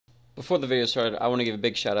Before the video started, I want to give a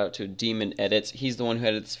big shout out to Demon Edits. He's the one who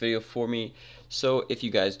edited this video for me. So if you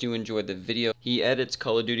guys do enjoy the video, he edits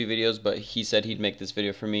Call of Duty videos, but he said he'd make this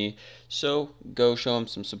video for me. So go show him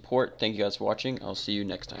some support. Thank you guys for watching. I'll see you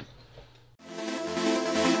next time.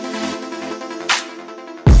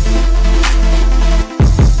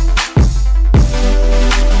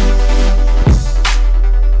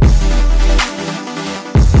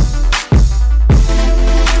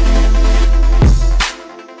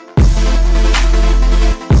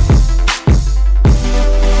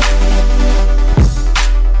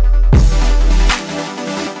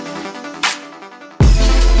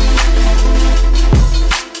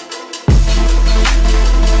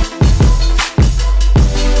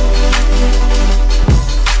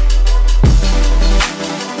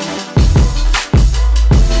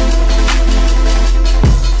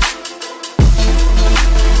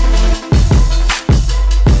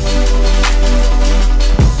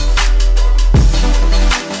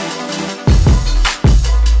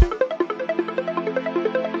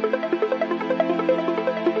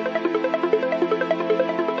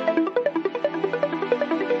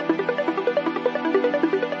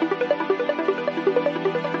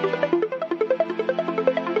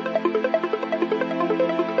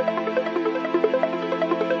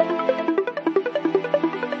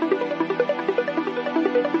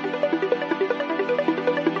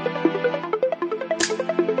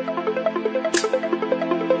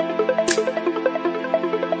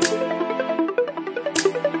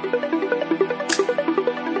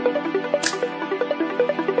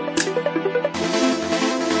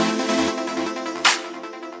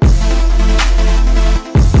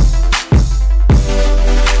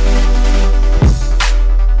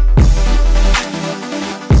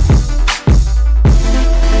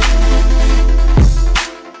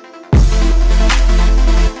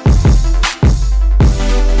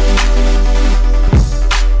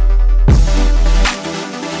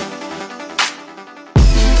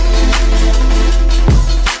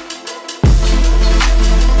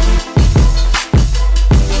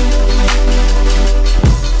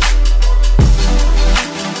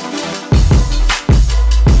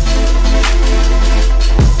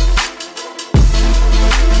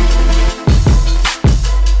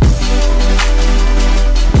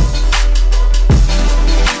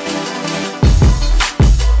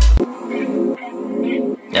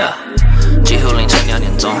几乎凌晨2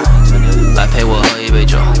点钟，来陪我喝一杯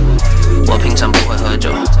酒。我平常不会喝酒，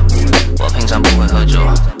我平常不会喝酒，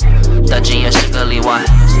但今夜是个例外，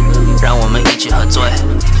让我们一起喝醉。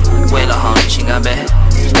为了好你请干杯，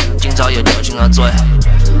今早有酒精喝醉。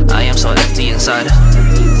I am so empty inside.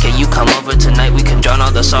 Can you come over tonight? We can drown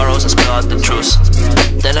all the sorrows and spill out the truth.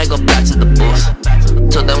 Then I go back to the booth.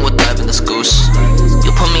 Till then we'll dive in the goose.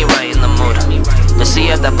 You put me right in the mood. Let's see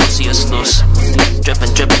if that pussy is loose.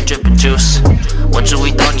 Drippin', drippin', drippin' juice. 我注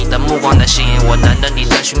意到你的目光在吸引我，难得你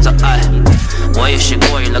在寻找爱，我也许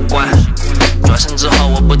过于乐观。转身之后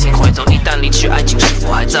我不停回头，一旦离去，爱情是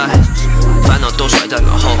否还在？烦恼都甩在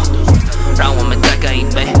脑后，让我们再干一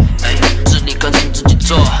杯。智力更新自己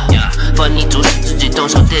做，分你主使自己动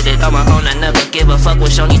手。Did it on my own, I never give a fuck。我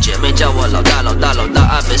兄弟姐妹叫我老大老大老大。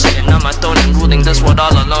I've been sitting on my throne and ruling this world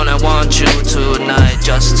all alone. I want you tonight,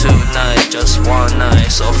 just tonight, just one night.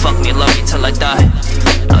 So fuck me, love me till I die。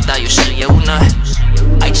老大有时也无奈，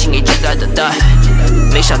爱情一直在等待。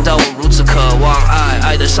没想到我如此渴望爱，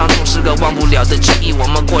爱的伤痛是个忘不了的记忆。我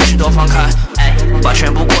们过去都放开，把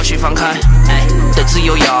全部过去放开，对自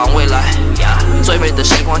由遥望未来。最美的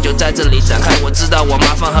时光就在这里展开。我知道我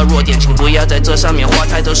麻烦和弱点，请不要在这上面花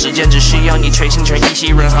太多时间。只需要你全心全意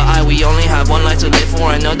信任和爱。We only have one life to live for.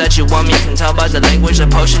 I know that you want me. Can tell by the language the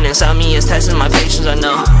potion inside me is testing my patience. I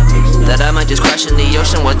know that I might just crash in the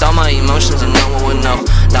ocean with all my emotions, and no one would know.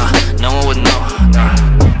 Nah, no one would know. Nah.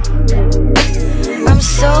 I'm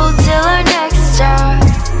so delayed.